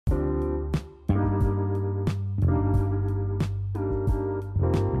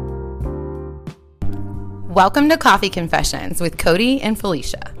Welcome to Coffee Confessions with Cody and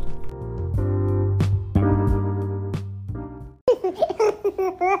Felicia.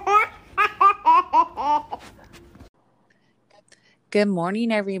 Good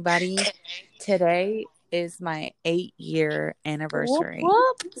morning, everybody. Today is my 8-year anniversary.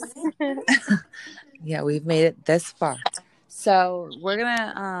 Whoop. Yeah, we've made it this far. So we're going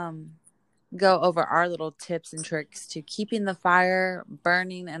to go over our little tips and tricks to keeping the fire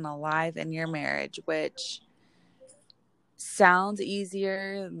burning and alive in your marriage, which sounds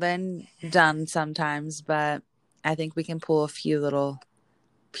easier than done sometimes, but I think we can pull a few little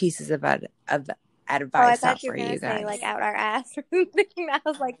pieces of advice out for you guys. Say, like, out our ass or something. I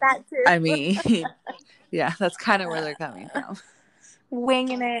was like, that too. I mean, yeah, that's kind of where they're coming from.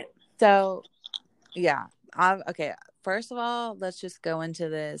 Winging it. So, yeah. Okay, first of all, let's just go into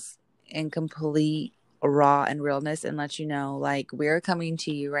this in complete raw and realness and let you know, like, we're coming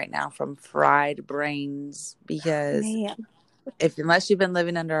to you right now from fried brains because unless you've been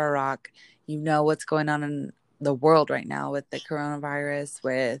living under a rock, you know what's going on in the world right now with the coronavirus,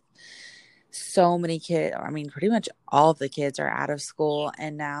 with so many kids. I mean, pretty much all of the kids are out of school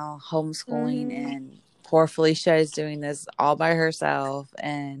and now homeschooling, and poor Felicia is doing this all by herself.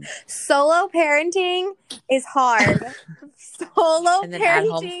 And solo parenting is hard. Solo and then add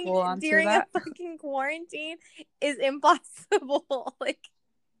parenting homeschool onto during that. a fucking quarantine is impossible. Like,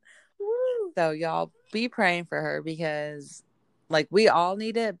 woo. So y'all be praying for her because, like, we all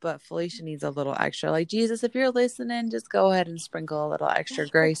need it, but Felicia needs a little extra. Like, Jesus, if you're listening, just go ahead and sprinkle a little extra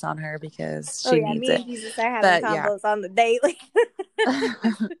grace on her because she needs me it. and Jesus are having combos on the daily.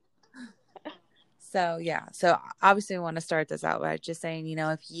 So obviously we want to start this out by just saying, you know,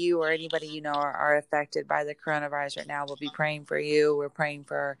 if you or anybody you know are affected by the coronavirus right now, we'll be praying for you. We're praying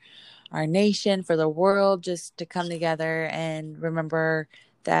for our nation, for the world, just to come together and remember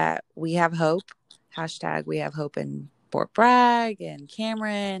that we have hope. # we have hope in Fort Bragg and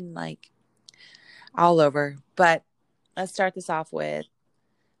Cameron, like all over. But let's start this off with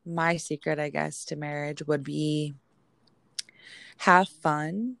my secret, I guess, to marriage would be have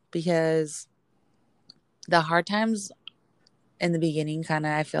fun, because the hard times in the beginning kind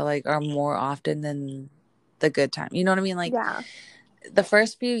of, I feel like, are more often than the good time. You know what I mean? Like, the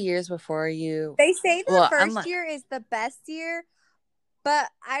first few years before you... They say the first year is the best year,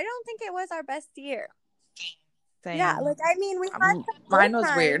 but I don't think it was our best year. Same. Yeah, like, I mean, we had mine was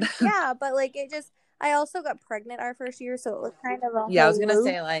weird. Yeah, but, like, it just... I also got pregnant our first year, so it was kind of a I was going to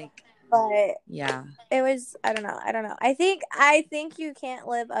say, like... But yeah, it was, I don't know. I think you can't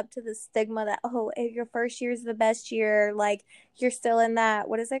live up to the stigma that, if your first year is the best year, like, you're still in that,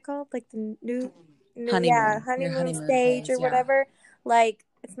 what is it called? Like the new honeymoon stage phase, or whatever. Like,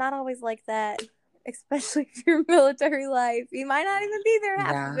 it's not always like that, especially if you're military life. You might not even be there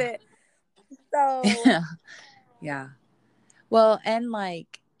half of it. So yeah. Well, and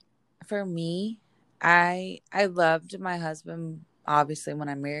like for me, I loved my husband obviously when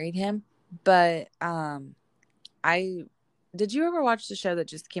I married him, but did you ever watch the show that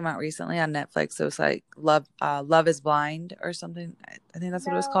just came out recently on Netflix? So it's like Love is Blind or something. I think that's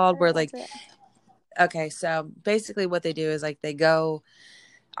what it was called. Where, like, okay, so basically what they do is, like, they go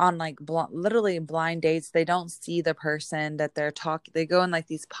on, like, literally blind dates. They don't see the person that they're talking. They go in, like,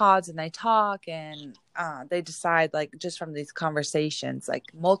 these pods and they talk, and they decide, like, just from these conversations, like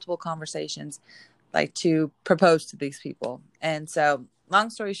multiple conversations, like, to propose to these people. And so, long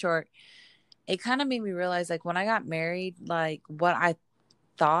story short, it kind of made me realize, like, when I got married, like, what I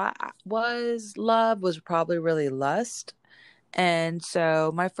thought was love was probably really lust. And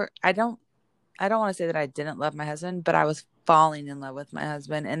so I don't want to say that I didn't love my husband, but I was falling in love with my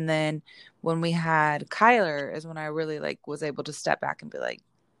husband. And then when we had Kyler is when I really, like, was able to step back and be like,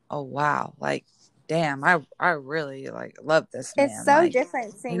 oh wow, like, damn, I really, like, love this man. It's so, like,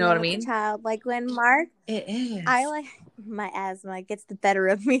 different seeing, you know what I mean? Child, like, when Mark, it is. I, like, my asthma gets the better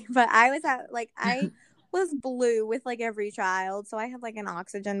of me, but I was blue with, like, every child, so I had, like, an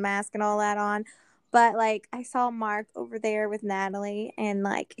oxygen mask and all that on. But, like, I saw Mark over there with Natalie, and,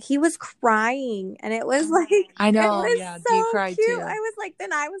 like, he was crying, and it was, like, I know, it was yeah, so you cried cute. too. I was like,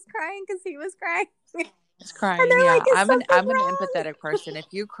 then I was crying because he was crying. It's crying, yeah. Like, I'm an empathetic person. If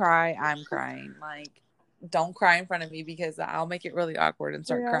you cry, I'm crying. Like, don't cry in front of me because I'll make it really awkward and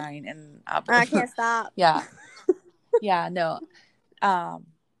start crying, and I can't stop. Yeah, yeah, no.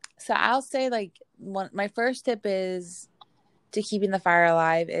 So I'll say, like, my first tip is to keeping the fire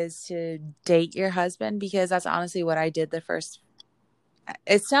alive is to date your husband, because that's honestly what I did the first.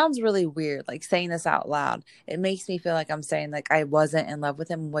 It sounds really weird, like, saying this out loud. It makes me feel like I'm saying, like, I wasn't in love with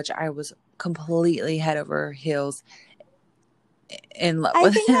him, which I was completely head over heels in love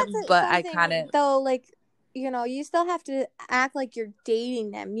with him. But I kind of, though, like, you still have to act like you're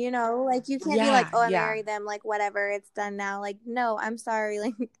dating them, like you can't be like, oh, I Yeah. married them, like whatever, it's done now. Like, no, I'm sorry,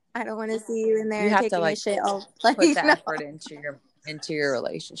 like I don't want to see you in You there have to taking a like shit. Oh, like, put the no. effort into your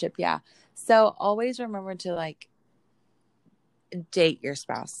relationship. Yeah. So always remember to like date your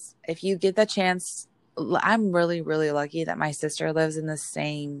spouse. If you get the chance, I'm really, really lucky that my sister lives in the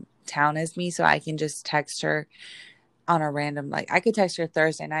same town as me. So I can just text her on a random, like I could text her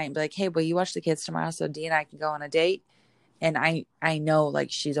Thursday night and be like, hey, will you watch the kids tomorrow so Dee and I can go on a date? And I know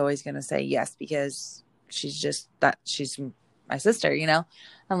like she's always going to say yes, because she's my sister,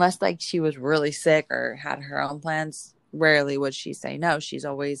 unless like she was really sick or had her own plans. Rarely would she say no. She's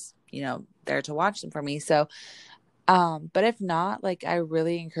always, there to watch them for me. So, but if not, like I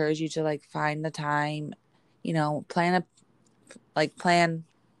really encourage you to like find the time, plan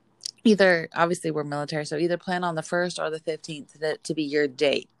either, obviously we're military, so either plan on the 1st or the 15th to be your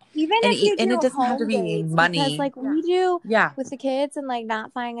date. Even And if you and it do doesn't have to home be dates, because money. like we do Yeah. with the kids and like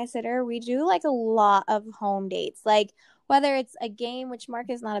not finding a sitter, we do like a lot of home dates. Like whether it's a game, which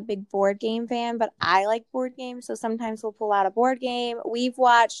Mark is not a big board game fan, but I like board games, so sometimes we'll pull out a board game. We've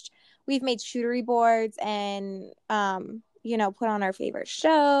made shootery boards and put on our favorite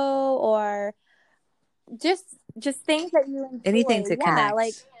show, or just things that you enjoy. Anything to connect.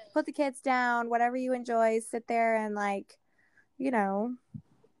 Like put the kids down, whatever you enjoy, sit there and like,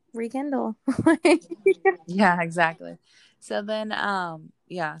 rekindle. Yeah, exactly. So then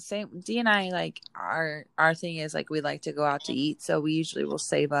same. Dee and I, like our thing is like we like to go out to eat, so we usually will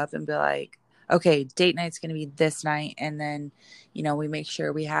save up and be like, okay, date night's gonna be this night, and then we make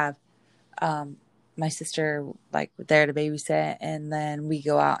sure we have my sister like there to babysit, and then we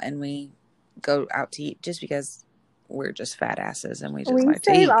go out and we go out to eat, just because we're just fat asses and we just like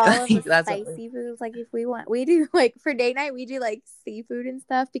to eat. All of the That's spicy foods. Like if we want, we do like for date night, we do like seafood and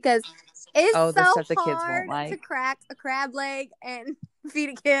stuff, because it's the so stuff the kids won't hard like. to crack a crab leg and feed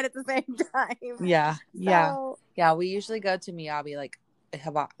a kid at the same time. Yeah, So, yeah. We usually go to Miyabi, like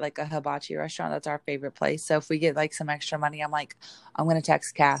a hibachi restaurant. That's our favorite place. So if we get like some extra money, I'm like, I'm gonna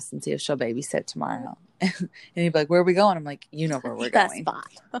text Cass and see if she'll babysit tomorrow. And he'd be like, "Where are we going?" I'm like, "You know where we're going."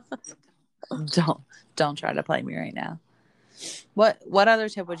 Don't try to play me right now. What other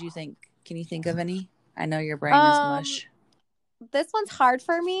tip would you think? Can you think of any? I know your brain is mush. This one's hard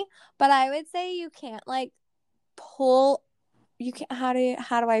for me, but I would say you can't like pull. You can't. How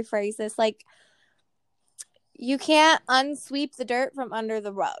do I phrase this? Like, you can't unsweep the dirt from under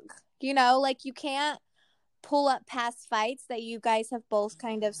the rug. Like you can't pull up past fights that you guys have both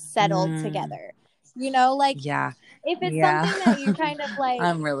kind of settled together. Like if it's something that you kind of like,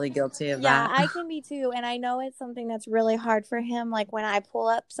 I'm really guilty of that. Yeah, I can be too, and I know it's something that's really hard for him. Like when I pull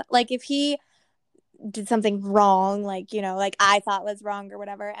up, like if he did something wrong, like like I thought was wrong or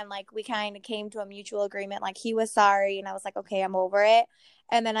whatever, and like we kind of came to a mutual agreement, like he was sorry and I was like, okay, I'm over it.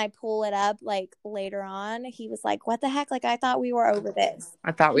 And then I pull it up like later on, he was like, what the heck, like I thought we were over this.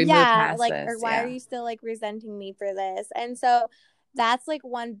 I thought we moved past like this. Or why are you still like resenting me for this? And so that's like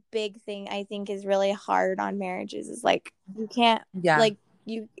one big thing I think is really hard on marriages, is like you can't like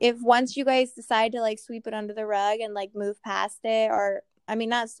if once you guys decide to like sweep it under the rug and like move past it, or I mean,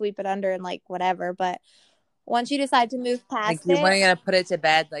 not sweep it under and like whatever, but once you decide to move past like you want to put it to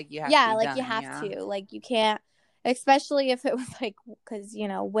bed, like you have to be done, you have to, like you can't, especially if it was like, because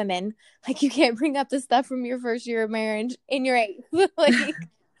women, like you can't bring up the stuff from your first year of marriage in your 8th, like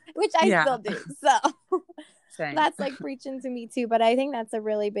which I still do, so that's like preaching to me too. But I think that's a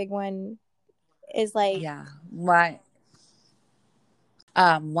really big one, is like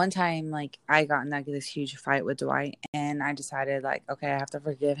one time, like I got in like this huge fight with Dwight, and I decided like, okay, I have to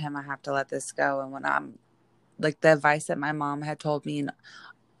forgive him. I have to let this go. And when I'm like, the advice that my mom had told me and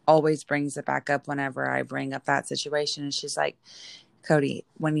always brings it back up whenever I bring up that situation, and she's like, Cody,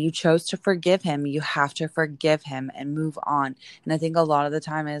 when you chose to forgive him, you have to forgive him and move on. And I think a lot of the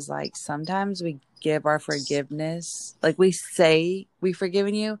time is like, sometimes we give our forgiveness, like we say we've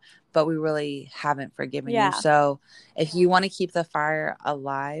forgiven you, but we really haven't forgiven you. So if you want to keep the fire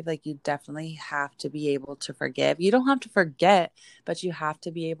alive, like you definitely have to be able to forgive. You don't have to forget, but you have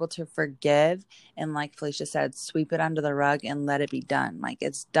to be able to forgive. And like Felicia said, sweep it under the rug and let it be done. Like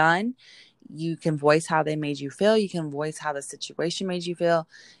it's done. You can voice how they made you feel. You can voice how the situation made you feel.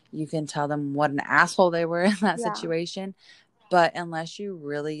 You can tell them what an asshole they were in that situation. But unless you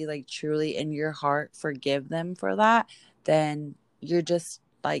really like truly in your heart forgive them for that, then you're just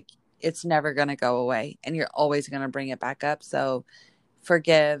like, it's never going to go away and you're always going to bring it back up. So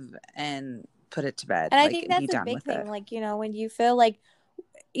forgive and put it to bed. And I think that's a big thing. Like, when you feel like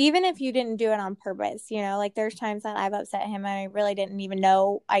even if you didn't do it on purpose, you know, like there's times that I've upset him and I really didn't even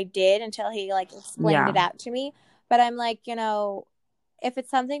know I did until he like explained it out to me. But I'm like, you know, if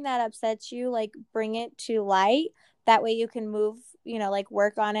it's something that upsets you, like bring it to light. That way you can move, you know, like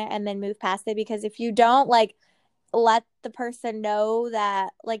work on it and then move past it. Because if you don't like let the person know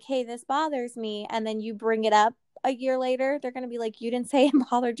that like, hey, this bothers me, and then you bring it up a year later, they're gonna be like, you didn't say it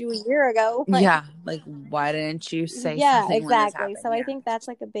bothered you a year ago. Like, yeah, like why didn't you say yeah, something when this exactly. happened? So I think that's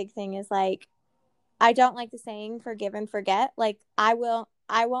like a big thing is like, I don't like the saying forgive and forget. Like I won't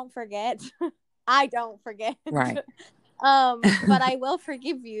forget. I don't forget. Right. But I will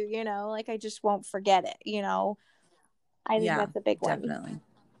forgive you, you know, like I just won't forget it, you know. I think that's a big one. Definitely.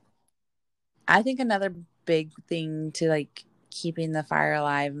 I think another big thing to like keeping the fire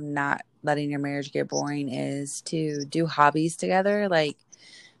alive, not letting your marriage get boring, is to do hobbies together. Like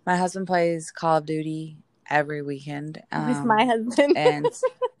my husband plays Call of Duty every weekend. With my husband. And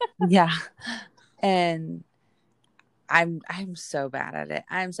yeah. And I'm so bad at it.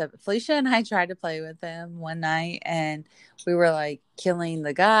 Felicia and I tried to play with him one night and we were like killing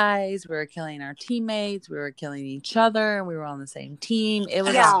the guys, we were killing our teammates, we were killing each other, and we were on the same team. It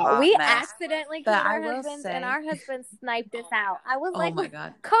was a hot we mess. accidentally killed our husbands and our husbands sniped us out. I was like, oh my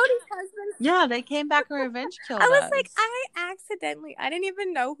God. Cody's husband. Yeah, they came back and revenge killed us. I was like, I didn't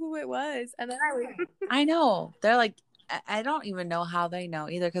even know who it was. And then I know. They're like, I don't even know how they know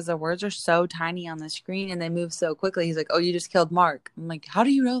either because the words are so tiny on the screen and they move so quickly. He's like, oh, you just killed Mark. I'm like, how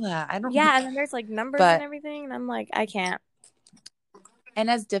do you know that? I don't know. Yeah, and then there's like numbers and everything. And I'm like, I can't. And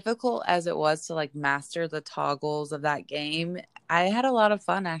as difficult as it was to like master the toggles of that game, I had a lot of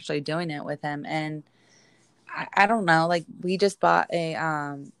fun actually doing it with him. And I don't know, like we just bought a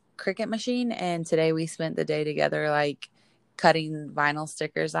Cricut machine and today we spent the day together like cutting vinyl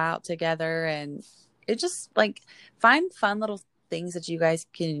stickers out together, and it just like find fun little things that you guys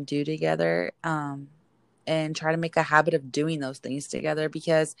can do together, and try to make a habit of doing those things together,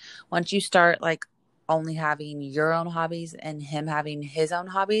 because once you start like only having your own hobbies and him having his own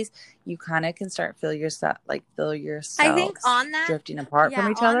hobbies, you kind of can start feel yourself I think on that drifting apart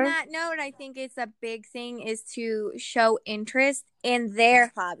from each other. On that note, I think it's a big thing is to show interest in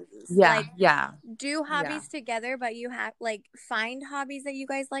their hobbies. Do hobbies together, but you have like find hobbies that you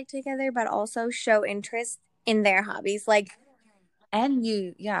guys like together, but also show interest in their hobbies. Like, and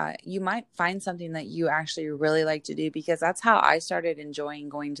you might find something that you actually really like to do, because that's how I started enjoying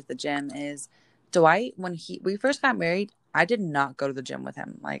going to the gym. Is Dwight, when we first got married, I did not go to the gym with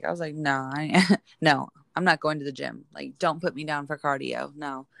him. Like I was like, no, no, I'm not going to the gym. Like, don't put me down for cardio.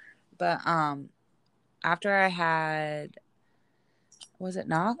 No. But after I had, was it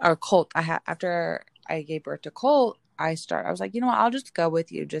Nog or Colt? After I gave birth to Colt, I was like, you know what, I'll just go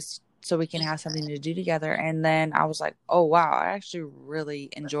with you just so we can have something to do together. And then I was like, oh wow, I actually really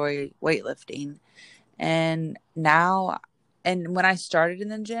enjoy weightlifting. And now, and when I started in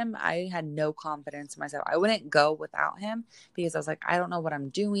the gym, I had no confidence in myself. I wouldn't go without him because I was like, I don't know what I'm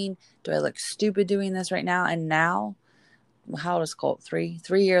doing. Do I look stupid doing this right now? And now, how old is Colt? 3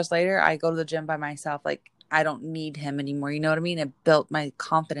 years later, I go to the gym by myself. Like, I don't need him anymore. You know what I mean? It built my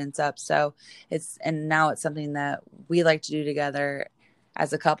confidence up. So now it's something that we like to do together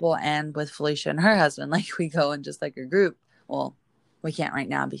as a couple and with Felicia and her husband. Like, we go in just like a group. Well, we can't right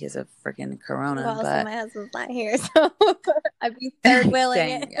now because of freaking Corona. Well, so my husband's not here, so I'd be third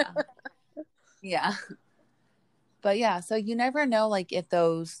wheeling it. Yeah. But yeah, so you never know, like, if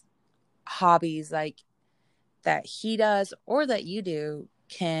those hobbies, like, that he does or that you do,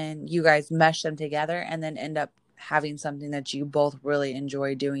 can you guys mesh them together and then end up having something that you both really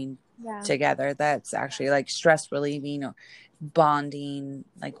enjoy doing together that's actually, like, stress relieving or bonding,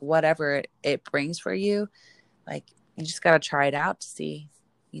 like, whatever it brings for you. Like, you just got to try it out to see,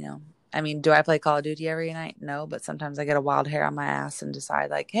 you know. I mean, do I play Call of Duty every night? No, but sometimes I get a wild hair on my ass and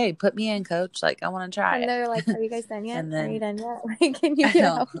decide, like, hey, put me in, coach. Like, I want to try it. And they're like, are you guys done yet? And then, are you done yet? Like, can you get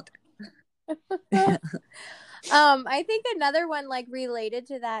out? I think another one, like, related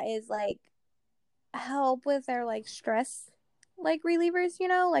to that is, like, help with their, like, stress, like, relievers, you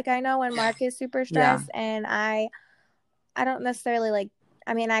know? Like, I know when Mark is super stressed and I don't necessarily, like,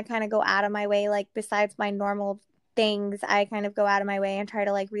 I mean, I kind of go out of my way, like, besides my normal things, I kind of go out of my way and try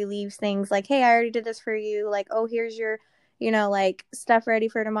to, like, relieve things. Like, hey, I already did this for you. Like, oh, here's your, you know, like, stuff ready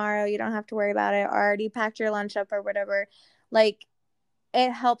for tomorrow. You don't have to worry about it. Or I already packed your lunch up or whatever. Like,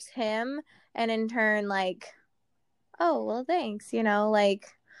 it helps him. And in turn, like, oh, well, thanks. You know, like,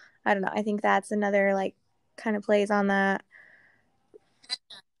 I don't know. I think that's another, like, kind of plays on that.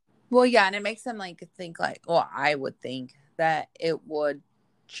 Well, yeah, and it makes them, like, think, like, well, I would think that it would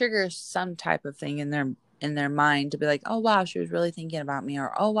trigger some type of thing in their in their mind to be like, oh wow, she was really thinking about me,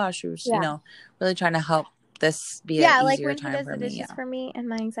 or oh wow, she was, really trying to help this be an like easier when he time does for the me. dishes for me and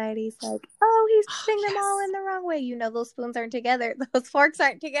my anxiety's like, oh, he's putting them all in the wrong way. Those spoons aren't together. Those forks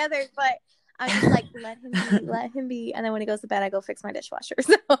aren't together. But I'm just like, let him be. And then when he goes to bed, I go fix my dishwasher.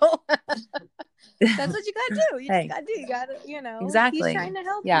 So that's what you gotta do. You just gotta do. You gotta, exactly. He's trying to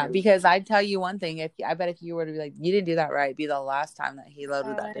help you. Because I'd tell you one thing. I bet if you were to be like, you didn't do that right, it'd be the last time that he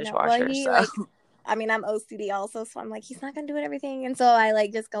loaded that dishwasher. Well, I'm OCD also, so I'm like, he's not gonna do it everything, and so I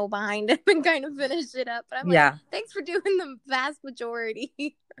like just go behind him and kind of finish it up. But I'm like, thanks for doing the vast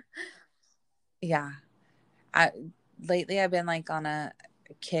majority. Lately I've been like on a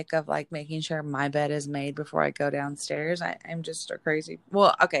kick of like making sure my bed is made before I go downstairs. I'm just a crazy.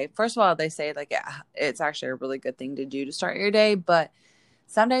 Well, okay. First of all, they say like it's actually a really good thing to do to start your day, but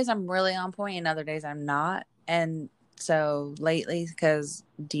some days I'm really on point and other days I'm not. And so lately, because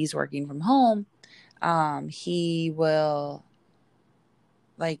Dee's working from home, he will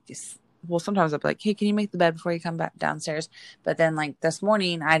sometimes I'll be like, hey, can you make the bed before you come back downstairs? But then like this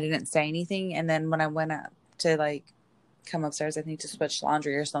morning I didn't say anything. And then when I went up to like come upstairs, I think to switch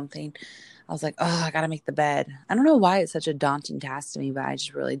laundry or something, I was like, oh, I got to make the bed. I don't know why it's such a daunting task to me, but I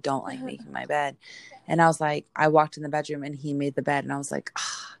just really don't like making my bed. And I was like, I walked in the bedroom and he made the bed and I was like,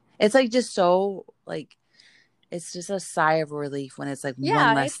 oh. It's like just so like, it's just a sigh of relief when it's like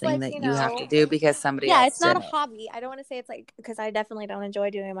one less thing that you have to do because somebody else it's not a hobby. I don't want to say it's like, because I definitely don't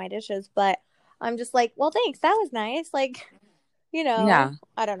enjoy doing my dishes, but I'm just like, well, thanks. That was nice. Like, I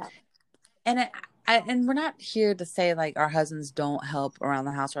don't know. And we're not here to say like our husbands don't help around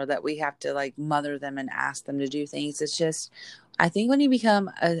the house or that we have to like mother them and ask them to do things. It's just, I think when you become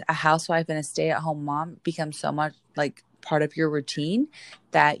a housewife and a stay-at-home mom, it becomes so much like part of your routine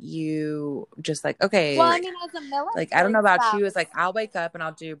that you just like, okay. Well, I mean, as a military like, I don't know about you. It's like, I'll wake up and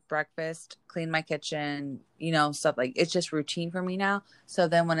I'll do breakfast, clean my kitchen, stuff like it's just routine for me now. So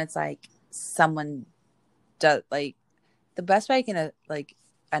then when it's like someone does like the best way I can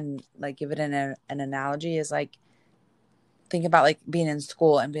and like give it an analogy is like think about like being in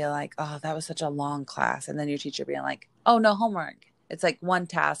school and be like, oh, that was such a long class, and then your teacher being like, oh, no homework. It's like one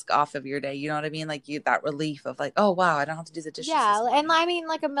task off of your day. You know what I mean? Like that relief of like, oh wow, I don't have to do the dishes. Yeah, and I mean,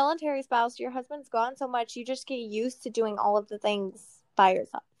 like a military spouse, your husband's gone so much, you just get used to doing all of the things by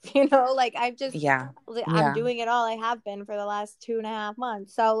yourself. Like I'm doing it all. I have been for the last 2.5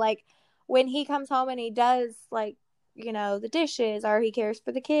 months. So like when he comes home and he does like the dishes, or he cares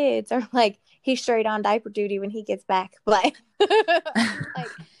for the kids, or like he's straight on diaper duty when he gets back. But like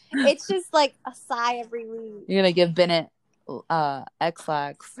it's just like a sigh of relief. You're gonna give Bennett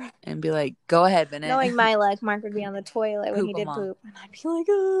X-Lax and be like, go ahead, Bennett. Knowing my luck, Mark would be on the toilet when he did poop, and I'd be like,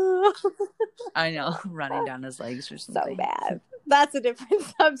 oh. I know, running down his legs or something. So bad. That's a different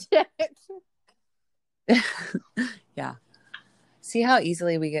subject. Yeah. See how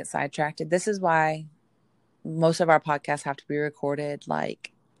easily we get sidetracked? This is why most of our podcasts have to be recorded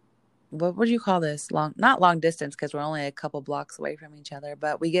like, what would you call this? Not long distance, because we're only a couple blocks away from each other,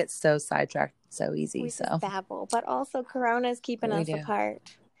 but we get so sidetracked so easy. We just babble, but also Corona's keeping us apart.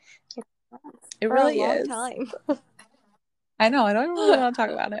 It really is. Time. I know. I don't really want to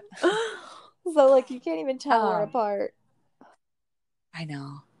talk about it. So like you can't even tell we're apart. I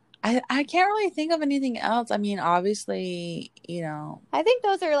know. I can't really think of anything else. I mean, obviously, I think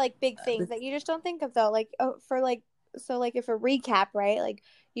those are like big things that you just don't think of though. Like if a recap, right? Like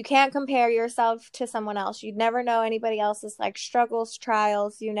you can't compare yourself to someone else. You'd never know anybody else's like struggles,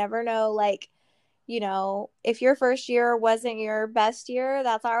 trials. You never know like, if your first year wasn't your best year,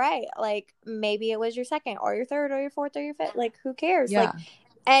 that's all right. Like maybe it was your second or your third or your fourth or your fifth. Like who cares? Yeah. Like,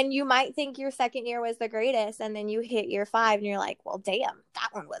 and you might think your second year was the greatest, and then you hit year 5 and you're like, well, damn, that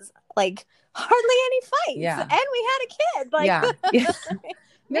one was like hardly any fights. Yeah. And we had a kid. Like,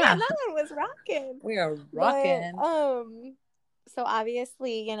 man, that one was rocking. We are rocking. But, so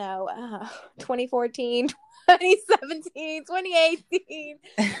obviously, 2014, 2017, 2018,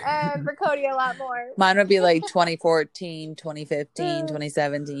 and for Cody a lot more. Mine would be like 2014, 2015,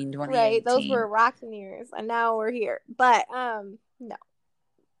 2017, 2018. Right, those were rocking years, and now we're here. But no.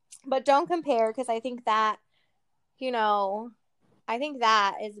 But don't compare, because I think that, is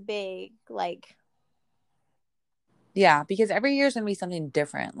big, like. Yeah, because every year is going to be something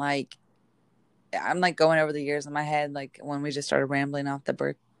different. Like, I'm like going over the years in my head, like when we just started rambling off the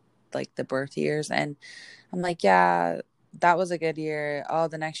birth years. And I'm like, yeah, that was a good year. Oh,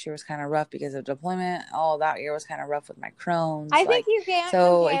 the next year was kind of rough because of deployment. Oh, that year was kind of rough with my Crohn's. I think you can't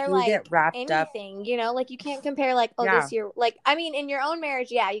compare like get wrapped anything, like you can't compare like, this year, like, I mean, in your own marriage,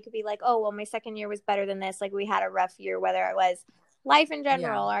 yeah, you could be like, oh, well, my second year was better than this. Like we had a rough year, whether it was life in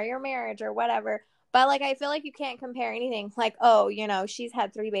general or your marriage or whatever. But like, I feel like you can't compare anything. Like, oh, you know, she's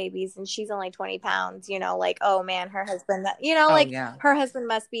had 3 babies and she's only 20 pounds. You know, like, oh man, her husband. You know, Oh like yeah. her husband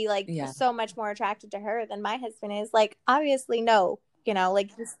must be like Yeah. so much more attracted to her than my husband is. Like, obviously, no. You know, like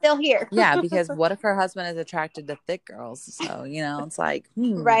he's still here. Yeah, because what if her husband is attracted to thick girls? So, you know, it's like,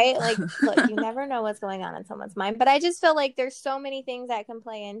 right? Like, look, you never know what's going on in someone's mind. But I just feel like there's so many things that can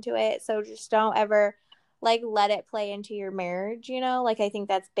play into it. So just don't ever like let it play into your marriage, you know? Like, I think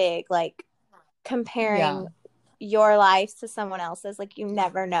that's big. Like comparing your life to someone else's, like you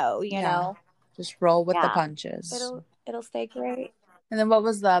never know, you know? Just roll with the punches. It'll stay great. And then what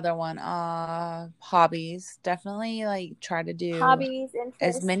was the other one? Hobbies. Definitely like try to do hobbies,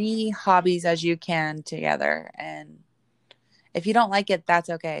 as many hobbies as you can together. And if you don't like it, that's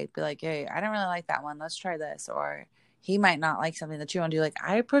okay. Be like, hey, I don't really like that one. Let's try this. Or he might not like something that you want to do. Like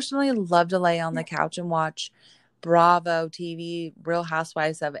I personally love to lay on the couch and watch Bravo TV, Real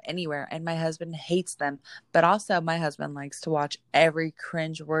Housewives of Anywhere, and my husband hates them. But also my husband likes to watch every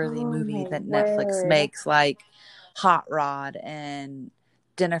cringe-worthy movie that Netflix makes, like Hot Rod and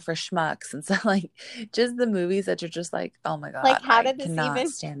Dinner for Schmucks, and so like just the movies that you're just like, oh my god, like how did this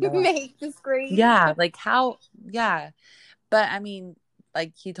even make the screen? Yeah, like how? Yeah, but I mean,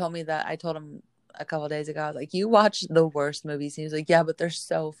 like he told me that I told him a couple days ago, I was like, you watch the worst movies. And he was like, yeah, but they're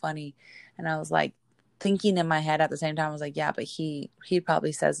so funny, and I was like, thinking in my head at the same time, I was like, yeah, but he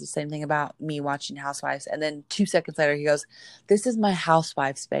probably says the same thing about me watching Housewives. And then 2 seconds later, he goes, this is my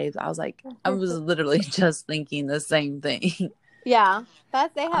Housewives, babe. I was like, I was literally just thinking the same thing. Yeah,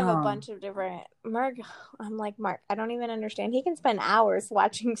 they have a bunch of different. Mark, I'm like, Mark, I don't even understand. He can spend hours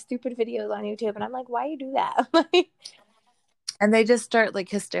watching stupid videos on YouTube, and I'm like, why you do that? And they just start like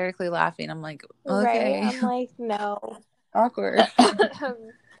hysterically laughing. I'm like, okay. Right? I'm like, no. Awkward.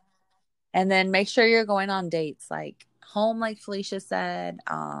 And then make sure you're going on dates, like home, like Felicia said,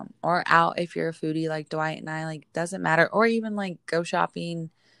 or out if you're a foodie like Dwight and I, like doesn't matter. Or even like go shopping.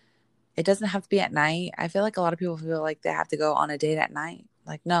 It doesn't have to be at night. I feel like a lot of people feel like they have to go on a date at night.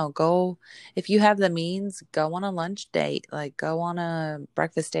 Like, no, go if you have the means, go on a lunch date, like go on a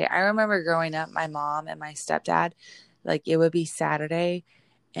breakfast date. I remember growing up, my mom and my stepdad, like it would be Saturday,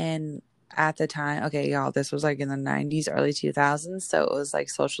 and at the time, okay, y'all, this was like in the 90s, early 2000s. So it was like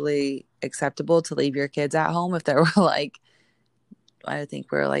socially acceptable to leave your kids at home if they were like, I think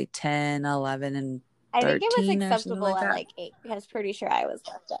we were like 10, 11, and 13. I think it was acceptable at like 8 because pretty sure I was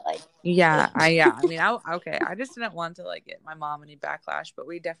left at like 8. Yeah. I mean, I just didn't want to like get my mom any backlash, but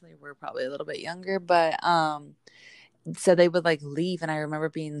we definitely were probably a little bit younger. But so they would like leave, and I remember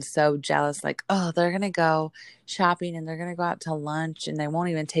being so jealous, like, oh, they're gonna go shopping and they're gonna go out to lunch and they won't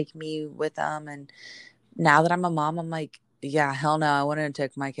even take me with them. And now that I'm a mom, I'm like, yeah, hell no, I wouldn't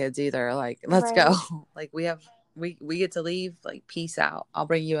take my kids either. Like, let's go. Like we get to leave, like, peace out. I'll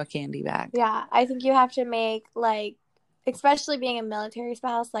bring you a candy bag. Yeah, I think you have to make, like, especially being a military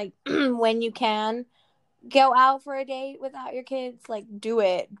spouse, like when you can go out for a date without your kids, like do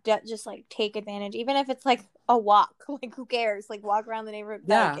it. Just like take advantage, even if it's like a walk. Like who cares? Like walk around the neighborhood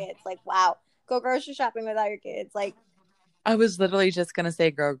without your kids. Like wow, go grocery shopping without your kids. Like I was literally just gonna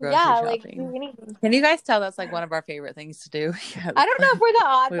say go grocery shopping. Like do anything. Can you guys tell that's like one of our favorite things to do? I don't know if we're the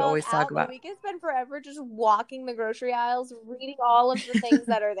oddballs. We always talk about. We can spend forever just walking the grocery aisles, reading all of the things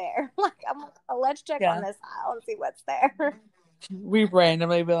that are there. Like let's check on this aisle and see what's there. We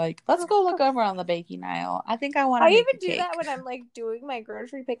randomly be like, let's go look over on the baking aisle. I think I want to. I even do that when I'm like doing my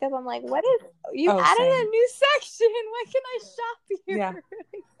grocery pickup. I'm like, what is you added a new section? Why can I shop here? Yeah.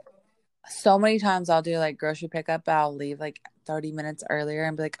 So many times I'll do like grocery pickup, but I'll leave like 30 minutes earlier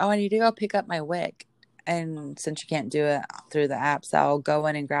and be like, oh, I need to go pick up my WIC. And since you can't do it through the apps, I'll go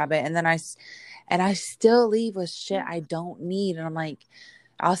in and grab it. And then I still leave with shit I don't need. And I'm like,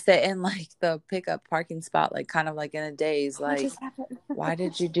 I'll sit in like the pickup parking spot, like kind of like in a daze. Like, why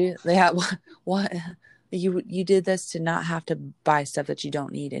did you do that? What? You did this to not have to buy stuff that you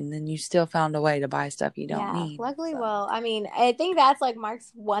don't need, and then you still found a way to buy stuff you don't need. Luckily, well, I mean, I think that's like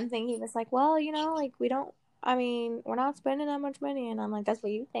Mark's one thing. He was like, well, you know, like we're not spending that much money, and I'm like, that's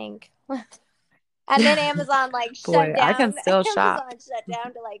what you think. And then Amazon like shut down. I can still shop. Amazon shut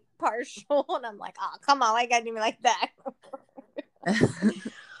down to like partial, and I'm like, oh, come on, why you gotta do me like that?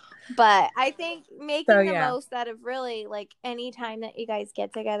 But I think making the most out of really like any time that you guys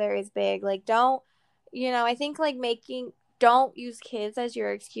get together is big. Like I think like don't use kids as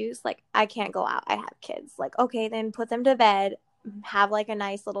your excuse. Like I can't go out, I have kids. Like okay, then put them to bed, have like a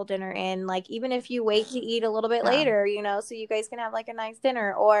nice little dinner in, like even if you wait to eat a little bit later, so you guys can have like a nice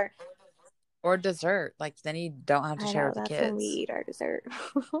dinner or dessert. Like then you don't have to share with the kids. When we eat our dessert.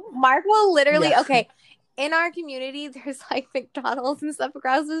 Mark will literally okay. in our community, there's like McDonald's and stuff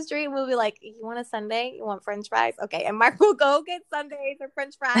across the street. And we'll be like, you want a sundae? You want French fries? Okay. And Mark will go get sundaes or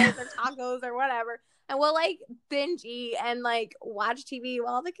French fries or tacos or whatever. And we'll like binge eat and like watch TV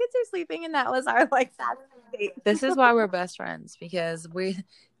while the kids are sleeping. And that was our like Saturday date. This is why we're best friends, because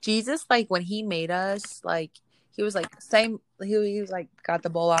Jesus, like when he made us, like he was like he was like got the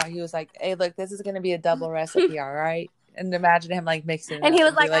bowl out. He was like, hey, look, this is gonna be a double recipe, all right? And imagine him like mixing it and up he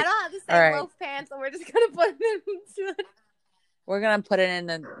was like, like, I don't have the same loaf pan, so we're just gonna put it into we're gonna put it in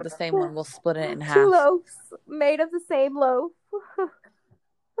the same one. We'll split it in half. 2 loaves made of the same loaf.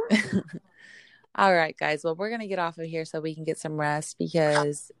 All right, guys. Well, we're going to get off of here so we can get some rest,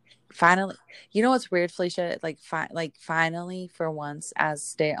 because finally, you know what's weird, Felicia? Like finally, for once, as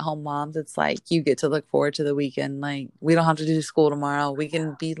stay-at-home moms, it's like you get to look forward to the weekend. Like, we don't have to do school tomorrow. We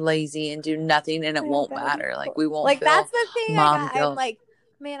can be lazy and do nothing, and it won't matter. Like, we won't feel that's the thing. mom guilt. I'm like,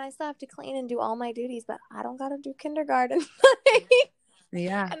 man, I still have to clean and do all my duties, but I don't got to do kindergarten.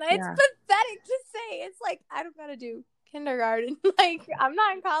 Yeah. And it's pathetic to say. It's like, I don't got to do kindergarten. Like, I'm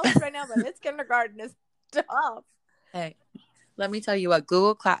not in college right now, but it's kindergarten is tough. Hey, let me tell you what,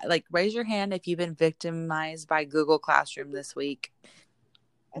 Google Class, like, raise your hand if you've been victimized by Google Classroom this week.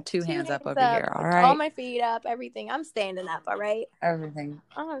 Two hands up over here, all right? All my feet up, everything. I'm standing up, all right? Everything.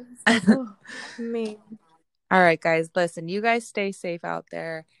 Oh, man. All right, guys, listen, you guys stay safe out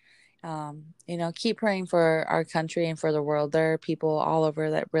there. Keep praying for our country and for the world. There are people all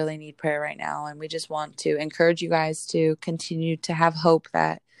over that really need prayer right now. And we just want to encourage you guys to continue to have hope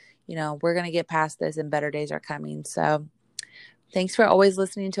that, we're going to get past this and better days are coming. So thanks for always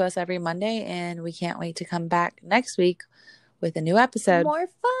listening to us every Monday. And we can't wait to come back next week with a new episode. More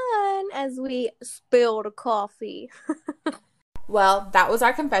fun as we spill the coffee. Well, that was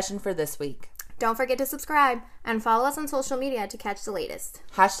our confession for this week. Don't forget to subscribe and follow us on social media to catch the latest.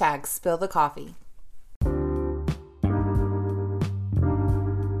 #SpillTheCoffee.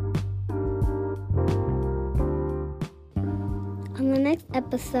 On the next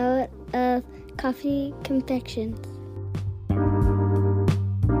episode of Coffee Confections.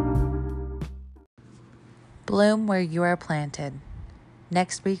 Bloom where you are planted.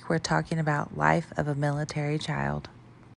 Next week, we're talking about life of a military child.